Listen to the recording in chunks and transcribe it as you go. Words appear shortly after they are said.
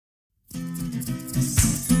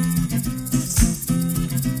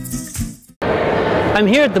I'm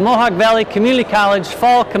here at the Mohawk Valley Community College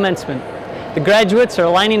Fall Commencement. The graduates are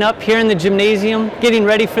lining up here in the gymnasium, getting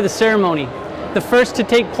ready for the ceremony, the first to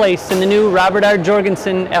take place in the new Robert R.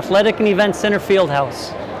 Jorgensen Athletic and Event Center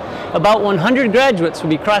Fieldhouse. About 100 graduates will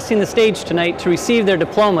be crossing the stage tonight to receive their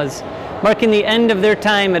diplomas, marking the end of their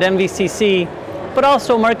time at MVCC, but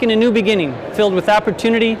also marking a new beginning filled with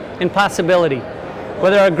opportunity and possibility.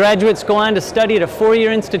 Whether our graduates go on to study at a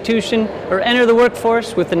four-year institution or enter the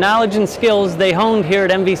workforce with the knowledge and skills they honed here at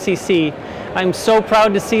MVCC, I'm so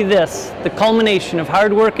proud to see this, the culmination of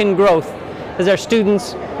hard work and growth, as our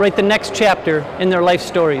students write the next chapter in their life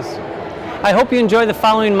stories. I hope you enjoy the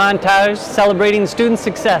following montage celebrating student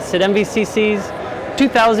success at MVCC's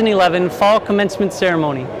 2011 Fall Commencement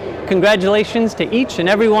Ceremony. Congratulations to each and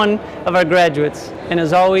every one of our graduates, and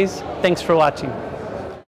as always, thanks for watching.